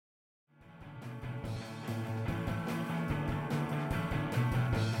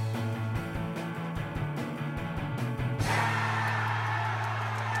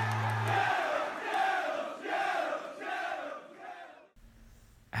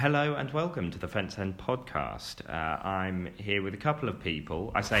Hello and welcome to the Fence End podcast. I'm here with a couple of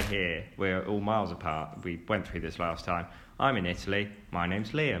people. I say here, we're all miles apart. We went through this last time. I'm in Italy. My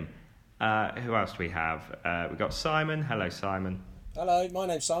name's Liam. Who else do we have? We've got Simon. Hello, Simon. Hello, my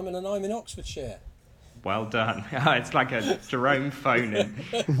name's Simon and I'm in Oxfordshire. Well done. It's like a Jerome phone-in.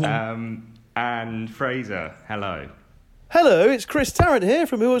 And Fraser. Hello. Hello, it's Chris Tarrant here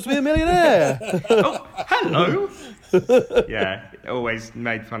from Who Wants to Be a Millionaire. Oh, hello. Yeah, always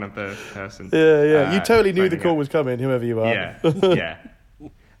made fun of the person. Yeah. You totally knew the call was coming, whoever you are. Yeah.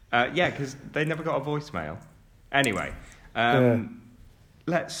 Because they never got a voicemail. Anyway,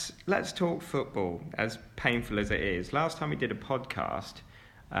 let's talk football, as painful as it is. Last time we did a podcast,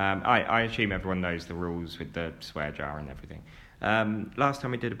 I assume everyone knows the rules with the swear jar and everything. Last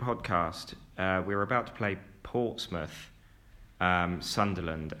time we did a podcast, we were about to play Portsmouth,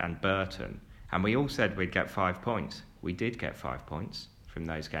 Sunderland and Burton, and we all said we'd get 5 points. We did get 5 points from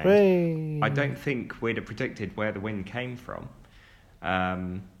those games. Hey. I don't think we'd have predicted where the win came from,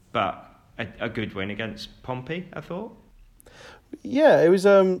 but a good win against Pompey, I thought. Yeah, it was.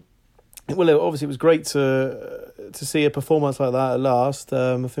 Obviously, it was great to see a performance like that at last.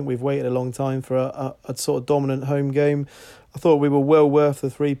 I think we've waited a long time for a sort of dominant home game. I thought we were well worth the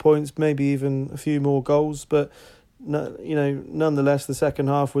 3 points, maybe even a few more goals, but. No, nonetheless, the second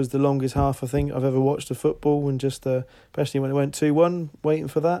half was the longest half I think I've ever watched of football, and just especially when it went 2-1, waiting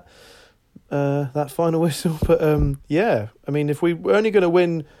for that final whistle. But I mean, if we're only going to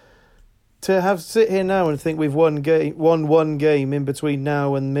win, to sit here now and think we've won one game in between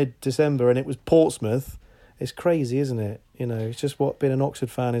now and mid-December, and it was Portsmouth, it's crazy, isn't it? It's just what being an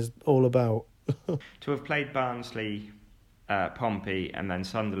Oxford fan is all about. To have played Barnsley, Pompey, and then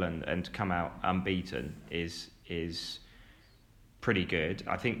Sunderland, and to come out unbeaten is pretty good.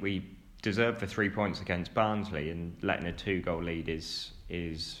 I think we deserve the 3 points against Barnsley, and letting a 2-goal lead is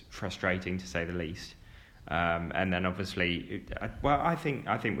frustrating to say the least. And then obviously, I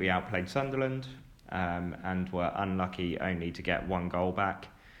think we outplayed Sunderland, and were unlucky only to get 1 goal back.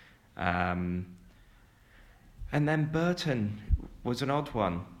 And then Burton was an odd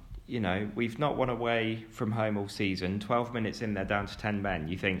one. We've not won away from home all season. 12 minutes in, they're down to 10 men.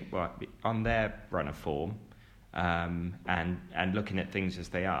 You think, well, on their run of form, and looking at things as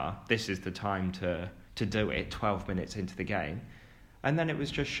they are, this is the time to do it 12 minutes into the game. And then it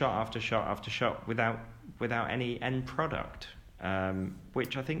was just shot after shot after shot without any end product,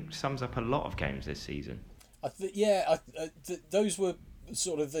 which I think sums up a lot of games this season. Those were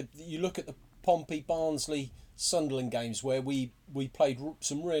sort of you look at the Pompey, Barnsley, Sunderland games where we played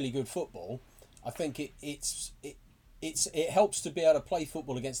some really good football. I think it helps to be able to play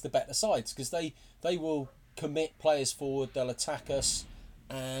football against the better sides, because they will commit players forward, they'll attack us,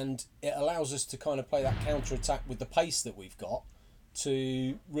 and it allows us to kind of play that counter-attack with the pace that we've got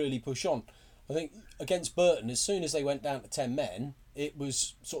to really push on. I think against Burton, as soon as they went down to 10 men, it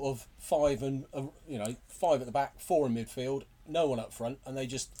was sort of 5 at the back, 4 in midfield, no one up front, and they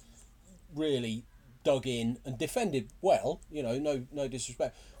just really dug in and defended well, no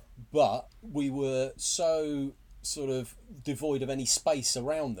disrespect, but we were so sort of devoid of any space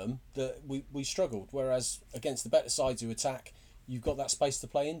around them that we struggled, whereas against the better sides who attack, you've got that space to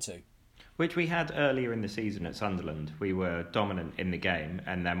play into. Which we had earlier in the season at Sunderland. We were dominant in the game,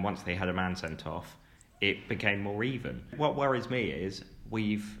 and then once they had a man sent off, it became more even. What worries me is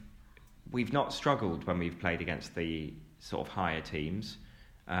we've not struggled when we've played against the sort of higher teams.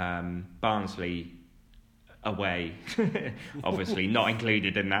 Barnsley away, obviously not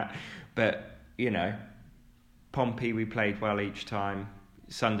included in that, but Pompey we played well each time.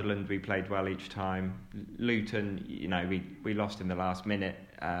 Sunderland we played well each time. Luton, we lost in the last minute,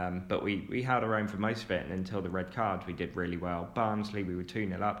 but we held our own for most of it, and until the red card we did really well. Barnsley we were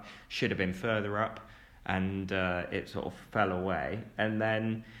 2-0 up, should have been further up, and it sort of fell away. And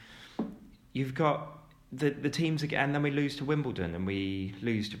then you've got the teams again, and then we lose to Wimbledon, and we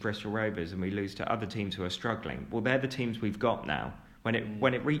lose to Bristol Rovers, and we lose to other teams who are struggling. Well, they're the teams we've got now. When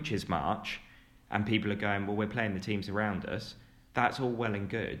it reaches March, and people are going, well, we're playing the teams around us, that's all well and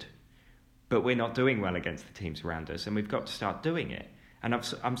good, but we're not doing well against the teams around us, and we've got to start doing it. And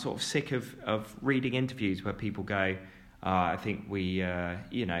I'm sort of sick of reading interviews where people go, I think we,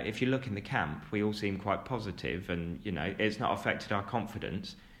 if you look in the camp, we all seem quite positive, and, it's not affected our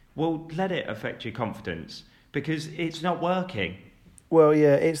confidence. Well, let it affect your confidence, because it's not working. Well,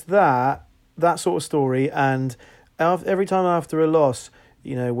 yeah, it's that sort of story, and every time after a loss,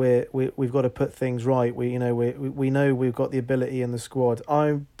 we've got to put things right. We know we've got the ability in the squad.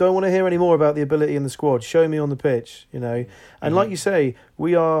 I don't want to hear any more about the ability in the squad. Show me on the pitch, And like you say,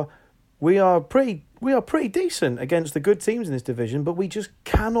 we are pretty we are pretty decent against the good teams in this division, but we just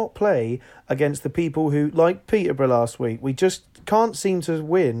cannot play against the people who, like Peterborough last week, we just can't seem to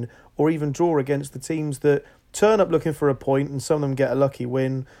win or even draw against the teams that turn up looking for a point, and some of them get a lucky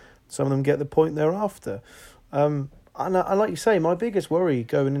win, some of them get the point they're after. And like you say, my biggest worry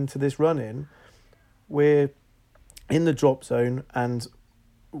going into this run-in, we're in the drop zone, and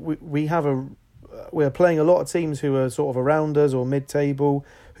we're playing a lot of teams who are sort of around us or mid-table,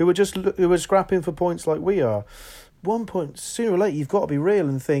 who are scrapping for points like we are. 1 point, sooner or later, you've got to be real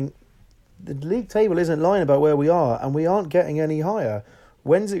and think the league table isn't lying about where we are, and we aren't getting any higher.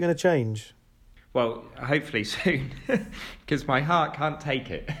 When's it going to change? Well, hopefully soon, because my heart can't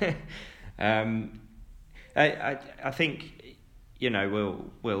take it. I think,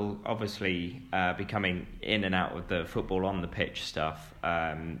 we'll obviously be coming in and out of the football on the pitch stuff,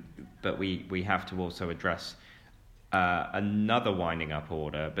 but we have to also address another winding up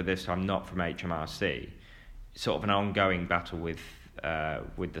order, but this time not from HMRC, sort of an ongoing battle with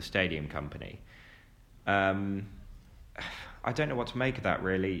the stadium company. I don't know what to make of that,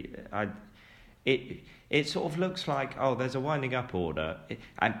 really. It sort of looks like, there's a winding up order,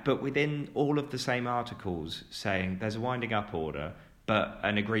 but within all of the same articles saying there's a winding up order, but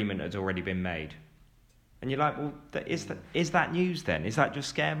an agreement has already been made. And you're like, well, is that news then? Is that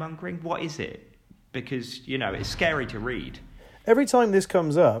just scaremongering? What is it? Because, it's scary to read. Every time this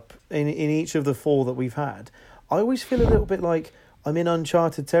comes up in each of the 4 that we've had, I always feel a little bit like I'm in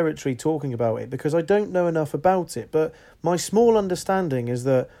uncharted territory talking about it, because I don't know enough about it. But my small understanding is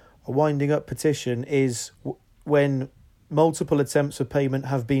that a winding up petition is when multiple attempts of payment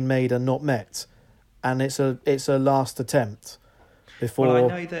have been made and not met, and it's a last attempt before. Well, I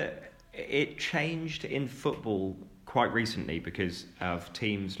know that it changed in football quite recently because of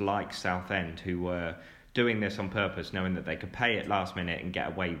teams like Southend who were doing this on purpose, knowing that they could pay it last minute and get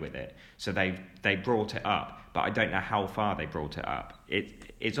away with it. So they brought it up, but I don't know how far they brought it up.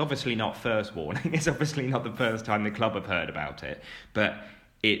 It's obviously not first warning. It's obviously not the first time the club have heard about it, but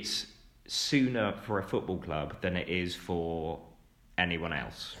it's sooner for a football club than it is for anyone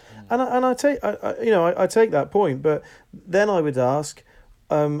else. And I take that point, but then I would ask,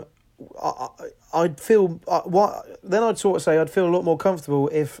 I'd feel I'd sort of say I'd feel a lot more comfortable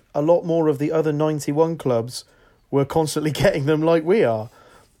if a lot more of the other 91 clubs were constantly getting them like we are.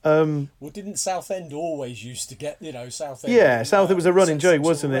 Well, didn't Southend always used to get, Southend? Yeah, Southend was a running joke,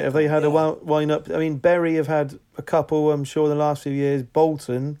 wasn't it? If they had a wind up, I mean, Bury have had a couple, I'm sure, in the last few years.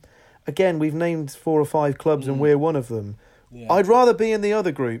 Bolton, again, we've named 4 or 5 clubs, and we're one of them. Yeah. I'd rather be in the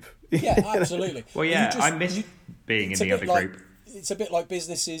other group. Yeah, absolutely. Well, yeah, I miss being in the other group. It's a bit like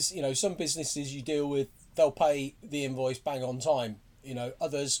businesses. Some businesses you deal with, they'll pay the invoice bang on time.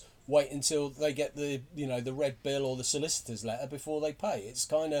 Others wait until they get the red bill or the solicitor's letter before they pay. It's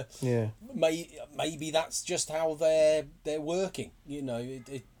kind of maybe that's just how they're working.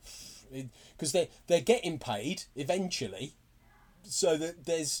 Because they're getting paid eventually, so that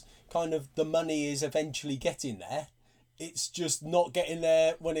there's kind of the money is eventually getting there. It's just not getting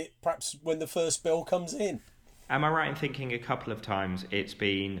there when the first bill comes in. Am I right in thinking a couple of times it's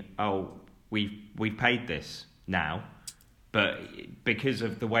been, we've paid this now, but because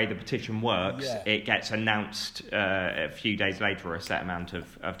of the way the petition works, it gets announced a few days later or a set amount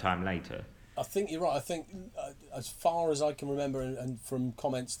of time later? I think you're right. I think as far as I can remember, and from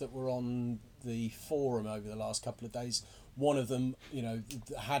comments that were on the forum over the last couple of days, one of them,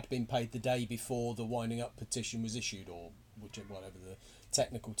 had been paid the day before the winding up petition was issued, or whatever the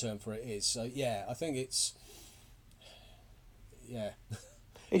technical term for it is. So I think it's. Yeah,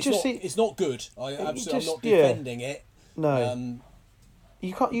 it's not good. I'm not defending it. No,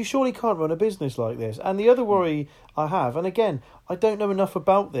 you surely can't run a business like this. And the other worry I have, and again, I don't know enough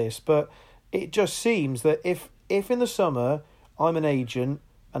about this, but it just seems that if in the summer I'm an agent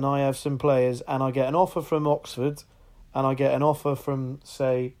and I have some players and I get an offer from Oxford and I get an offer from,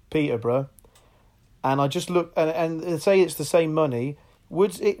 say, Peterborough, and I just look and say it's the same money,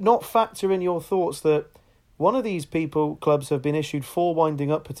 would it not factor in your thoughts that one of these clubs have been issued 4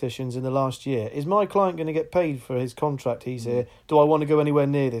 winding up petitions in the last year? Is my client going to get paid for his contract he's here? Do I want to go anywhere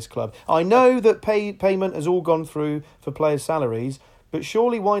near this club? I know that payment has all gone through for players' salaries, but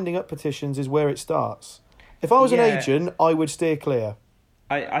surely winding up petitions is where it starts. If I was an agent, I would steer clear.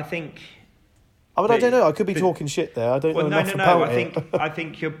 I think... I don't know. I could be talking shit there. I don't know enough about it. I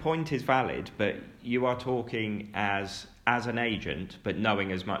think your point is valid, but you are talking as an agent, but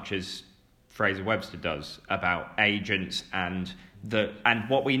knowing as much as Fraser-Webster does about agents and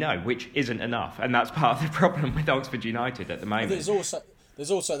what we know, which isn't enough, and that's part of the problem with Oxford United at the moment.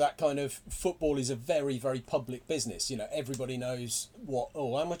 there's also that kind of football is a very, very public business. You know, everybody knows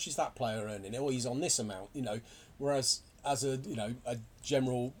how much is that player earning? Oh, he's on this amount. You know, whereas as a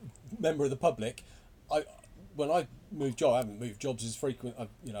general member of the public, when I moved job, I haven't moved jobs as frequent.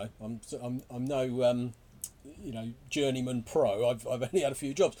 I'm no journeyman pro. I've only had a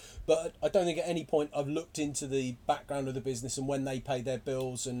few jobs, but I don't think at any point I've looked into the background of the business and when they pay their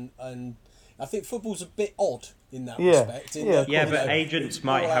bills, and I think football's a bit odd in that respect. But agents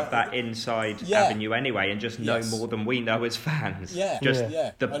might have that inside avenue anyway, and just know more than we know as fans.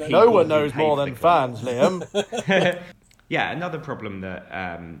 No one knows more than fans, Liam. Another problem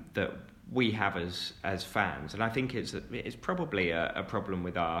that we have as fans, and I think it's probably a problem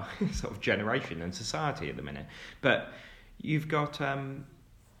with our sort of generation and society at the minute. But you've got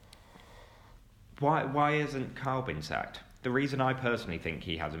why isn't Carl been sacked? The reason I personally think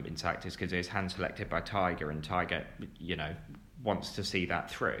he hasn't been sacked is because he was hand selected by Tiger, and Tiger, wants to see that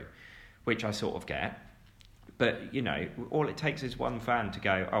through, which I sort of get. But, all it takes is one fan to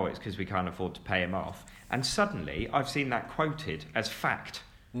go, oh, it's because we can't afford to pay him off. And suddenly I've seen that quoted as fact.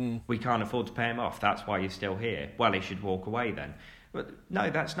 We can't afford to pay him off. That's why he's still here. Well, he should walk away then. But no,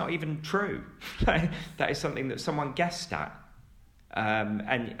 that's not even true. That is something that someone guessed at.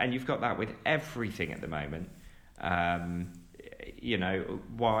 And you've got that with everything at the moment.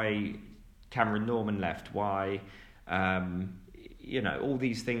 Why Cameron Norman left, why, all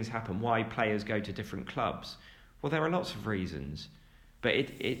these things happen, why players go to different clubs. Well, there are lots of reasons, but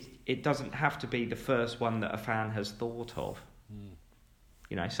it doesn't have to be the first one that a fan has thought of.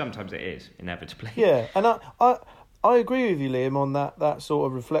 Sometimes it is, inevitably. Yeah, and I agree with you, Liam, on that sort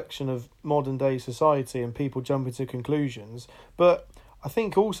of reflection of modern day society and people jumping to conclusions. But I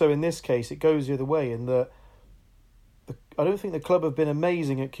think also in this case it goes the other way in that I don't think the club have been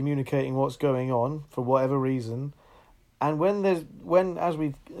amazing at communicating what's going on for whatever reason. And we're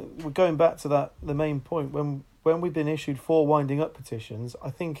going back to the main point, when we've been issued 4 winding up petitions, I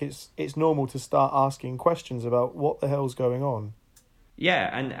think it's normal to start asking questions about what the hell's going on.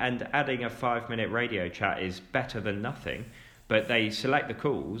 Yeah, and adding a 5-minute radio chat is better than nothing, but they select the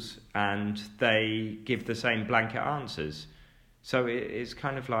calls and they give the same blanket answers. So it's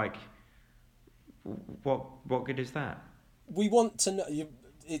kind of like, what good is that? We want to know.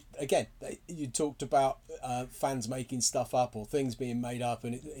 You talked about fans making stuff up or things being made up,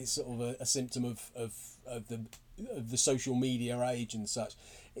 and it's sort of a symptom of the social media age and such.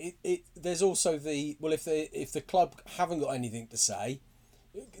 There's also if the club haven't got anything to say,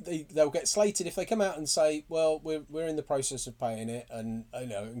 they'll get slated if they come out and say, well, we're in the process of paying it, and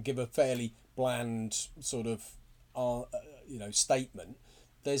give a fairly bland sort of statement.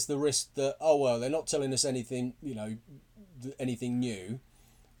 There's the risk that they're not telling us anything anything new.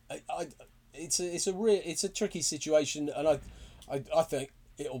 It's a tricky situation, and I think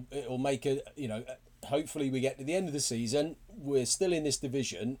it'll make hopefully we get to the end of the season, we're still in this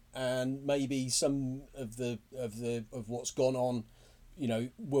division, and maybe some of what's gone on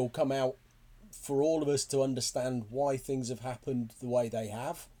will come out for all of us to understand why things have happened the way they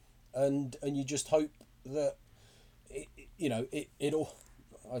have, and you just hope that it'll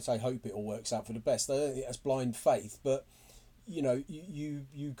I say hope it all works out for the best. I don't think that's blind faith, but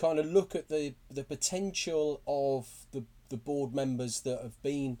you kind of look at the potential of the board members that have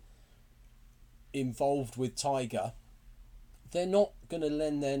been involved with Tiger. They're not going to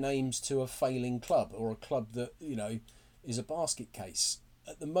lend their names to a failing club or a club that is a basket case.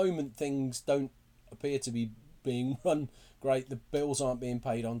 At the moment, things don't appear to be being run great. The bills aren't being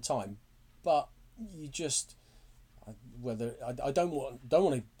paid on time, but you just I don't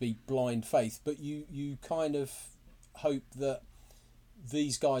want to be blind faith, but you kind of hope that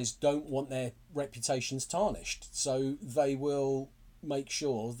these guys don't want their reputations tarnished, so they will make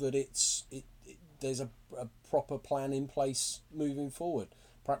sure that there's a proper plan in place moving forward.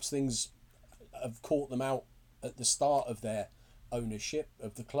 Perhaps things have caught them out at the start of their ownership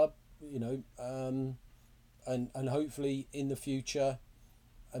of the club, and hopefully in the future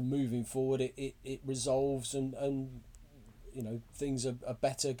and moving forward it resolves and things are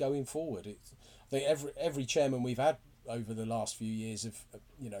better going forward. I think every chairman we've had over the last few years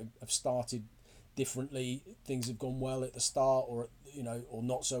have started differently. Things have gone well at the start, or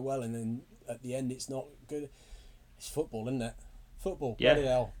not so well, and then at the end it's not good. It's football, isn't it? Football, bloody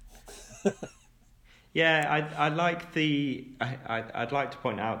hell. Yeah, I'd like to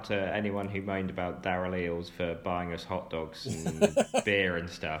point out to anyone who moaned about Daryl Eales for buying us hot dogs and beer and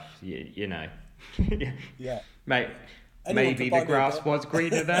stuff. Yeah, mate. Maybe the grass was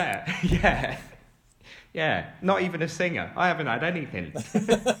greener there. Yeah. Not even a singer. I haven't had anything.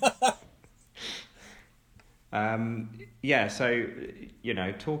 Yeah, so,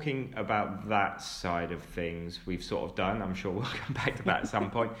 talking about that side of things, we've sort of done. I'm sure we'll come back to that at some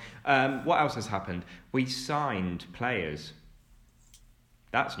point. What else has happened? We signed players.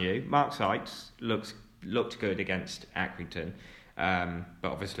 That's new. Mark Sykes looked good against Accrington,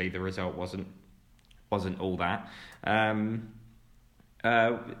 but obviously the result wasn't all that.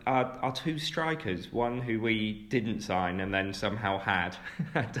 Our two strikers, one who we didn't sign and then somehow had.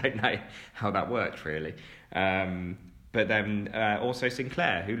 I don't know how that worked really. But then also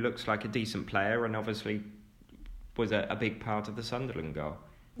Sinclair, who looks like a decent player and obviously was a big part of the Sunderland goal.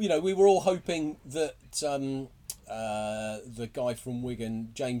 We were all hoping that the guy from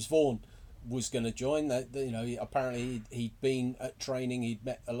Wigan, James Vaughan, was going to join. That apparently he'd been at training, he'd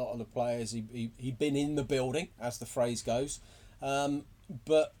met a lot of the players, he'd been in the building, as the phrase goes.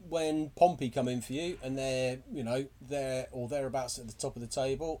 But when Pompey come in for you and they're there or thereabouts at the top of the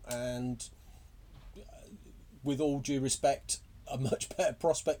table, and with all due respect, a much better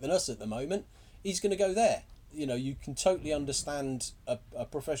prospect than us at the moment, he's going to go there. You can totally understand a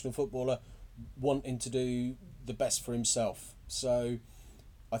professional footballer wanting to do the best for himself. So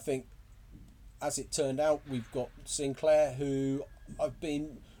I think, as it turned out, we've got Sinclair, who I've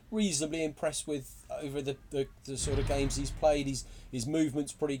been reasonably impressed with over the sort of games he's played. His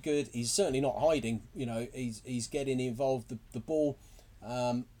movement's pretty good. He's certainly not hiding. He's getting involved. The ball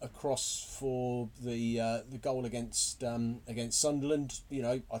across for the goal against Sunderland,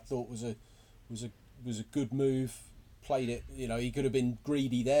 I thought was a good move. Played it. He could have been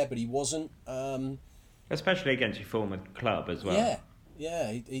greedy there, but he wasn't. Especially against your former club as well. Yeah.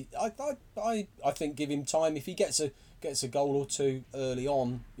 I think give him time. If he gets a goal or two early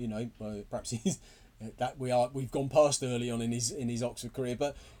on, perhaps we've gone past early on in his Oxford career,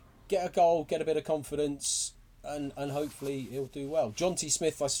 but get a goal, get a bit of confidence, and hopefully he'll do well. John T.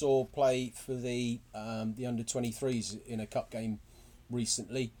 Smith I saw play for the under-23s in a cup game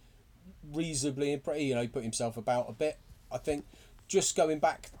recently. Reasonably impressed, put himself about a bit. I think just going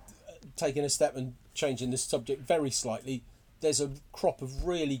back, taking a step and changing the subject very slightly, there's a crop of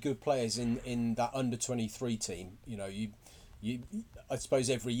really good players in that under-23 team. I suppose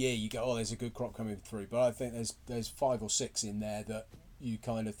every year you go, there's a good crop coming through, but I think there's 5 or 6 in there that you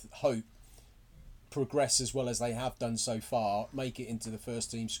kind of hope progress as well as they have done so far, make it into the first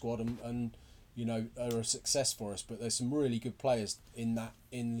team squad and are a success for us. But there's some really good players in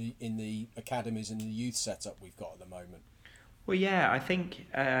the academies and the youth setup we've got at the moment. Well, yeah, I think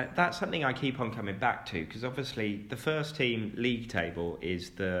that's something I keep on coming back to, because obviously the first team league table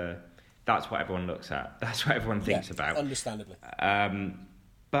that's what everyone looks at. That's what everyone thinks about. Understandably.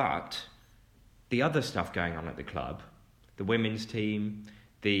 But the other stuff going on at the club, the women's team,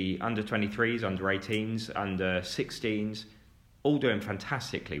 the under-23s, under-18s, under-16s, all doing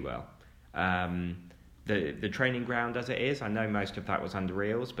fantastically well. The training ground as it is, I know most of that was under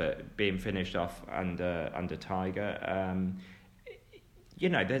Eels, but being finished off under Tiger,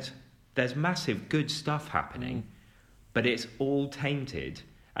 there's massive good stuff happening, but it's all tainted,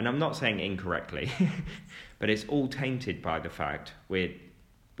 and I'm not saying incorrectly, but it's all tainted by the fact we're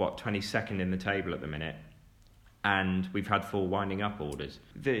 22nd in the table at the minute, and we've had 4 winding up orders.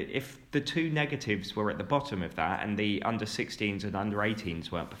 If the 2 negatives were at the bottom of that, and the under-16s and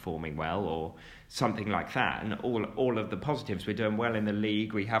under-18s weren't performing well, or something like that, and all of the positives, we're doing well in the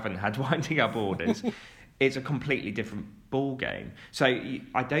league, we haven't had winding up orders, it's a completely different ball game. So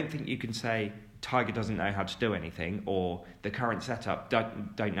I don't think you can say Tiger doesn't know how to do anything, or the current setup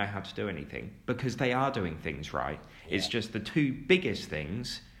don't know how to do anything, because they are doing things right. Yeah. It's just the 2 biggest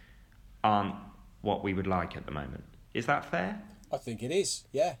things aren't what we would like at the moment. Is that fair? I think it is.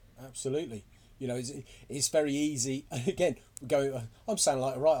 Yeah, absolutely. It's very easy. Again, I'm sounding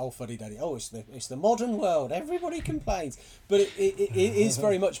like a right old fuddy-duddy. Oh, it's the modern world. Everybody complains, but it is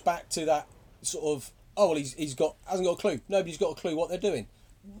very much back to that sort of. Oh well, hasn't got a clue. Nobody's got a clue what they're doing.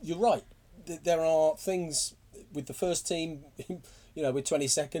 You're right. There are things with the first team. With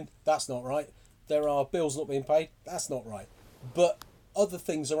 22nd, that's not right. There are bills not being paid. That's not right. But other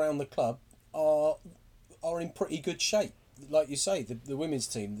things around the club are in pretty good shape. Like you say, the women's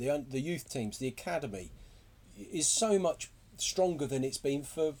team, the youth teams, the academy is so much stronger than it's been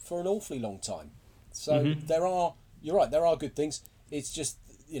for an awfully long time. So you're right, there are good things. It's just,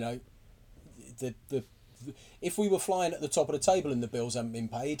 if we were flying at the top of the table and the bills hadn't been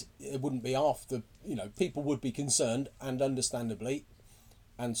paid, it wouldn't be half the, people would be concerned, and understandably,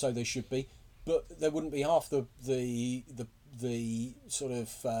 and so they should be, but there wouldn't be half the sort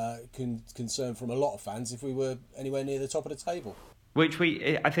of concern from a lot of fans if we were anywhere near the top of the table. Which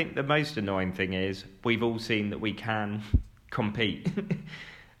I think the most annoying thing is we've all seen that we can compete.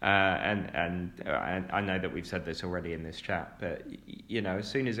 And I know that we've said this already in this chat, but as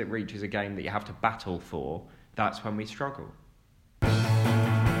soon as it reaches a game that you have to battle for, that's when we struggle.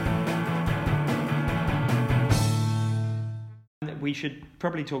 We should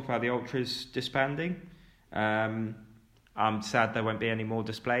probably talk about the Ultras disbanding. I'm sad there won't be any more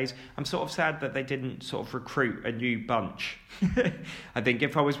displays. I'm sort of sad that they didn't sort of recruit a new bunch. I think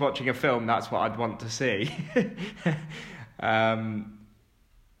if I was watching a film, that's what I'd want to see.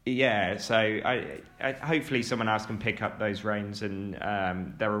 So I hopefully someone else can pick up those reins. And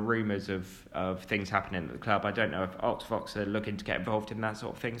there are rumours of things happening at the club. I don't know if Oxfox are looking to get involved in that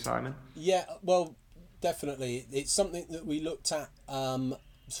sort of thing, Simon. Yeah, well, definitely. It's something that we looked at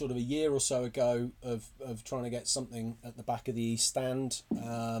sort of a year or so ago of trying to get something at the back of the East Stand.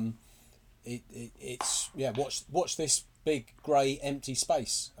 Watch this big grey empty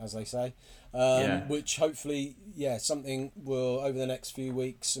space, as they say, which hopefully something will over the next few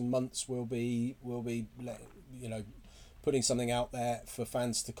weeks and months will be putting something out there for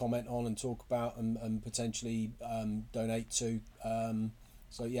fans to comment on and talk about and potentially donate to.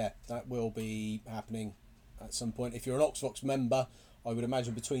 That will be happening at some point. If you're an Oxfox member, I would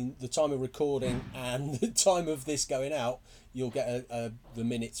imagine between the time of recording and the time of this going out, you'll get the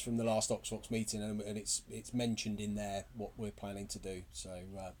minutes from the last Oxfox meeting, and it's mentioned in there what we're planning to do. So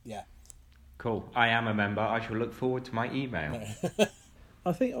cool. I am a member. I shall look forward to my email.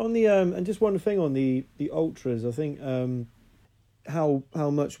 I think on the and just one thing on the Ultras, I think how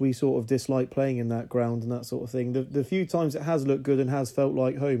much we sort of dislike playing in that ground and that sort of thing. The few times it has looked good and has felt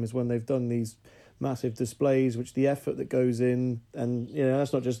like home is when they've done these massive displays, which the effort that goes in, and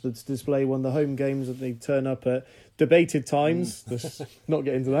that's not just the display when the home games that they turn up at debated times. Let's not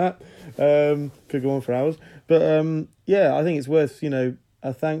get into that. Could go on for hours, but I think it's worth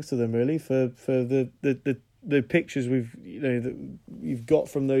a thanks to them really for the pictures that you've got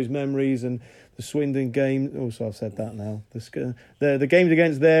from those memories and the Swindon game. Also, I've said that now. The games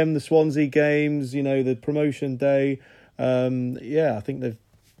against them, the Swansea games, the promotion day. I think they've.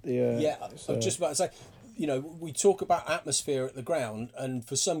 I was just about to say, we talk about atmosphere at the ground, and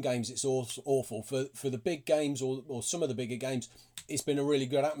for some games it's awful. For the big games or some of the bigger games, it's been a really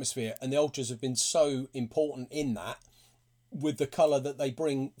good atmosphere, and the Ultras have been so important in that, with the colour that they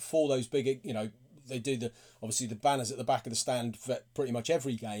bring for those bigger. They do obviously the banners at the back of the stand for pretty much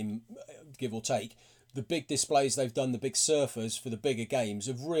every game, give or take. The big displays they've done, the big surfers for the bigger games,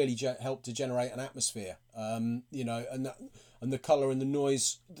 have really helped to generate an atmosphere. And the colour and the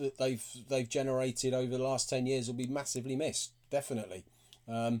noise that they've generated over the last 10 years will be massively missed. Definitely.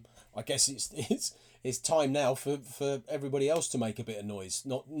 I guess it's time now for everybody else to make a bit of noise,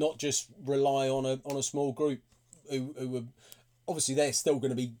 not just rely on a small group who are obviously they're still going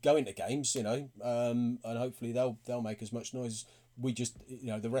to be going to games, and hopefully they'll make as much noise. We just,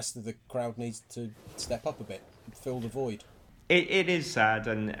 the rest of the crowd needs to step up a bit, fill the void. It is sad,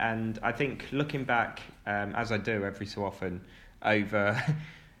 and I think looking back, as I do every so often, over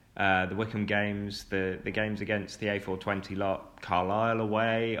the Wycombe games, the games against the A420 lot, Carlisle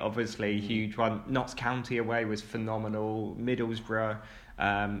away, obviously huge one, Notts County away was phenomenal, Middlesbrough,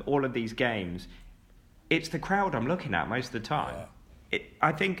 all of these games, it's the crowd I'm looking at most of the time. Yeah.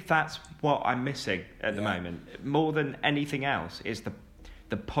 I think that's what I'm missing at the moment, more than anything else, is the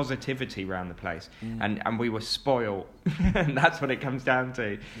positivity around the place, and we were spoiled, and that's what it comes down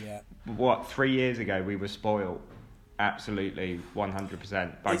to. What 3 years ago we were spoiled, absolutely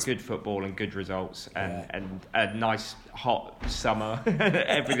 100% by good football and good results and a nice hot summer.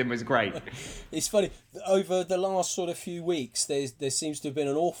 Everything was great. It's funny, over the last sort of few weeks there seems to have been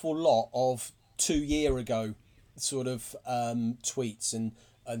an awful lot of 2 year ago sort of tweets and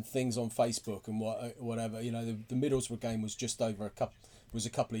things on Facebook and whatever. The Middlesbrough game was just over a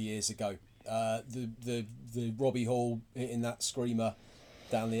couple of years ago. The Robbie Hall hitting that screamer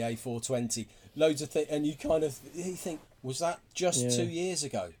down the A420, loads of things, and you think, was that just 2 years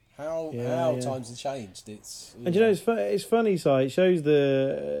ago? How times have changed. It's funny, Si. It shows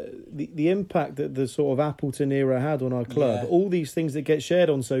the impact that the sort of Appleton era had on our club. All these things that get shared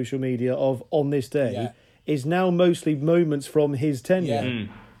on social media on this day is now mostly moments from his tenure.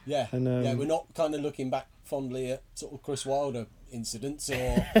 And we're not kind of looking back fondly at sort of Chris Wilder incidents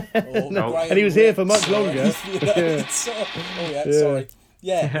or no. And he was here for much longer. Sorry.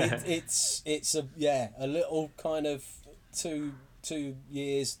 It's a little kind of 2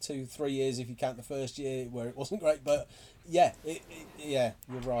 years, 3 years if you count the first year where it wasn't great, but you're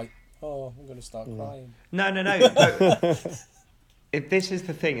right. Oh, I'm going to start crying. No. If this is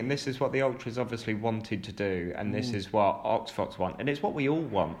the thing, and this is what the Ultras obviously wanted to do, and this is what Oxfox want, and it's what we all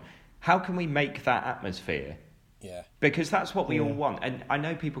want. How can we make that atmosphere Yeah. Because that's what we all want. And I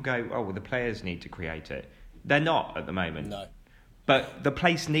know people go, oh, well, the players need to create it. They're not at the moment. No. But the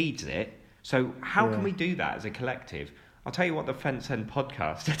place needs it. So how can we do that as a collective? I'll tell you what the Fence End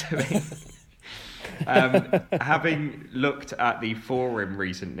podcast are doing. Having looked at the forum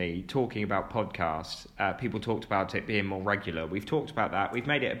recently, talking about podcasts, people talked about it being more regular. We've talked about that. We've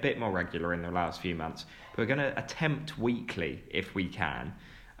made it a bit more regular in the last few months. We're going to attempt weekly if we can.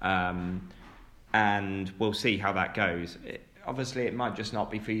 And we'll see how that goes. Obviously, it might just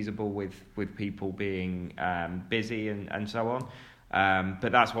not be feasible with people being busy and so on.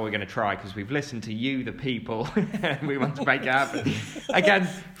 But that's what we're going to try, because we've listened to you, the people, and we want to make it happen. Again,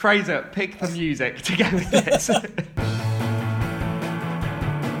 Fraser, pick the music to go with this.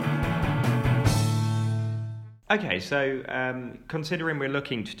 Okay, so considering we're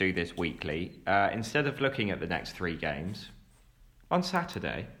looking to do this weekly, instead of looking at the next 3 games, on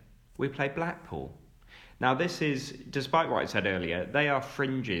Saturday, we play Blackpool. Now, this is, despite what I said earlier, they are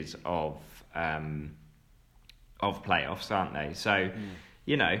fringes of playoffs, aren't they? So,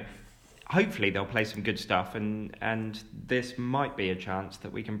 you know, hopefully they'll play some good stuff, and this might be a chance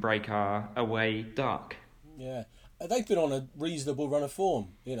that we can break our away duck. Yeah, they've been on a reasonable run of form,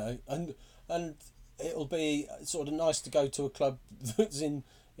 you know, and it'll be sort of nice to go to a club that's in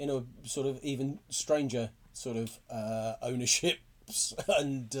a sort of even stranger sort of ownership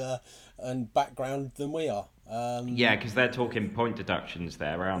and background than we are. Yeah, because they're talking point deductions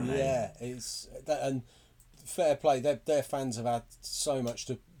there, aren't they? Yeah, it's that, and fair play. Their fans have had so much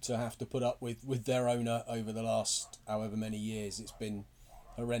to have to put up with their owner over the last however many years. It's been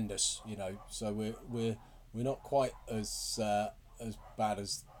horrendous, you know. So we're not quite as bad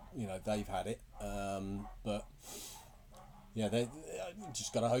as, you know, they've had it, but. Yeah, they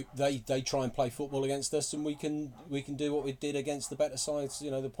just got to hope they try and play football against us, and we can do what we did against the better sides, you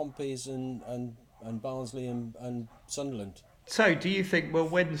know, the Pompeys and Barnsley and Sunderland. So, do you think we'll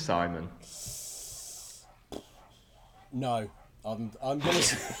win, Simon? No, I'm gonna.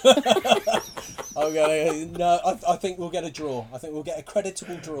 No. I think we'll get a draw. I think we'll get a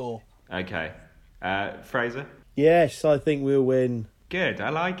creditable draw. Okay, Fraser. Yes, I think we'll win. Good,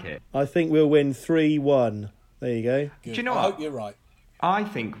 I like it. I think we'll win 3-1. There you go. Good. Do you know I what? hope you're right. I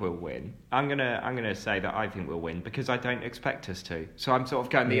think we'll win. I'm gonna say that I think we'll win because I don't expect us to. So I'm sort of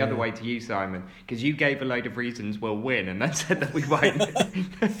going the other way to you, Simon, because you gave a load of reasons we'll win and then said that we won't.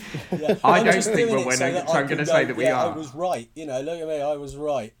 Yeah. I don't think we'll win, so I'm going to say that we are. I was right. You know, look at me. I was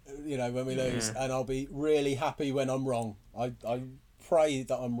right. You know, when we lose, and I'll be really happy when I'm wrong. I pray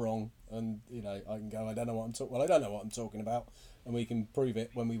that I'm wrong, and you know, I can go. I don't know what I'm talking. Well, I don't know what I'm talking about, and we can prove it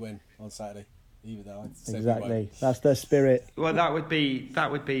when we win on Saturday. Even though I said Exactly, that's the spirit. Well, that would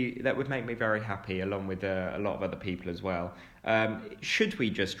make me very happy, along with a lot of other people as well. Should we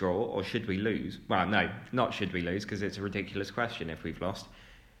just draw or should we lose? Well, no, not should we lose, because it's a ridiculous question if we've lost.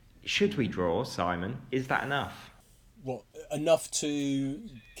 Should we draw, Simon? Is that enough? What, enough to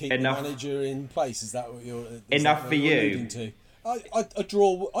keep the manager in place? Is that what you're? Enough for you? To? A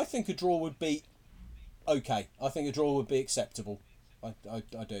draw. I think a draw would be okay. I think a draw would be acceptable.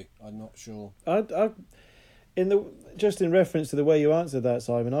 I do. I'm not sure. Just in reference to the way you answered that,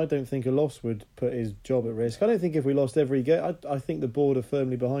 Simon, I don't think a loss would put his job at risk. I don't think if we lost every game, I think the board are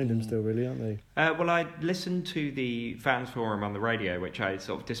firmly behind him still, really, aren't they? Well, I listened to the fans forum on the radio, which I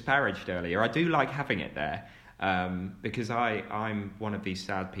sort of disparaged earlier. I do like having it there. Because I'm one of these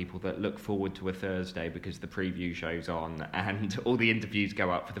sad people that look forward to a Thursday because the preview show's on and all the interviews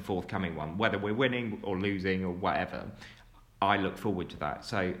go up for the forthcoming one, whether we're winning or losing or whatever. I look forward to that.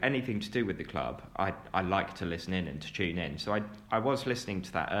 So anything to do with the club, I like to listen in and to tune in. So I was listening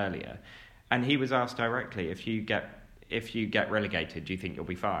to that earlier, and he was asked directly, if you get relegated, do you think you'll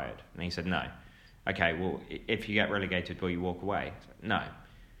be fired? And he said no. Okay, well, if you get relegated, will you walk away? No.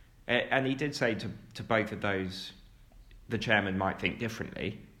 And he did say to both of those, the chairman might think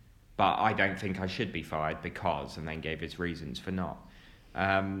differently, but I don't think I should be fired because, and then gave his reasons for not.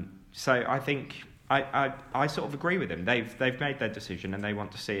 So I think I sort of agree with him. They've made their decision and they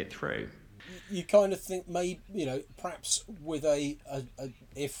want to see it through. You kind of think maybe, you know, perhaps with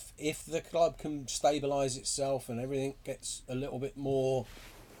if the club can stabilise itself and everything gets a little bit more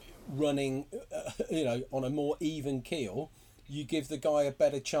running, you know, on a more even keel, you give the guy a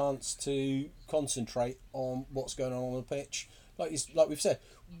better chance to concentrate on what's going on the pitch. Like we've said,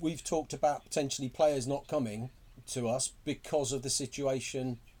 we've talked about potentially players not coming to us because of the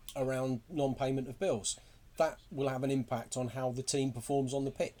situation around non-payment of bills. That will have an impact on how the team performs on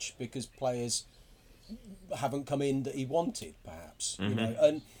the pitch because players haven't come in that he wanted, perhaps. You know,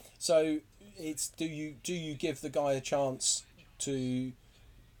 and so it's do you give the guy a chance to,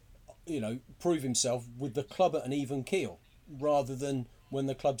 you prove himself with the club at an even keel, rather than when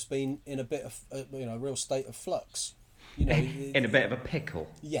the club's been in a bit of a real state of flux. In a bit of a pickle.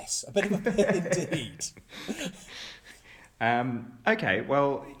 Yes, a bit of a pickle indeed. Okay,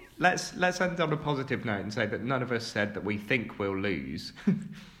 well, let's end on a positive note and say that none of us said that we think we'll lose.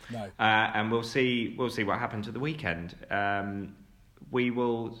 No. And we'll see what happens at the weekend. We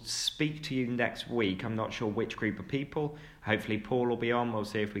will speak to you next week. I'm not sure which group of people. Hopefully Paul will be on. We'll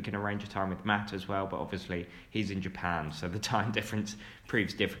see if we can arrange a time with Matt as well. But obviously he's in Japan, so the time difference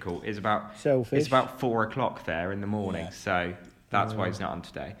proves difficult. It's about 4:00 there in the morning, so that's why he's not on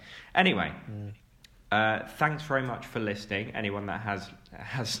today. Anyway, thanks very much for listening. Anyone that has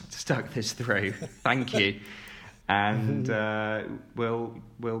stuck this through, thank you. And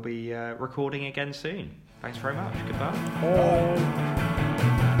we'll be recording again soon. Thanks very much. Goodbye. Bye.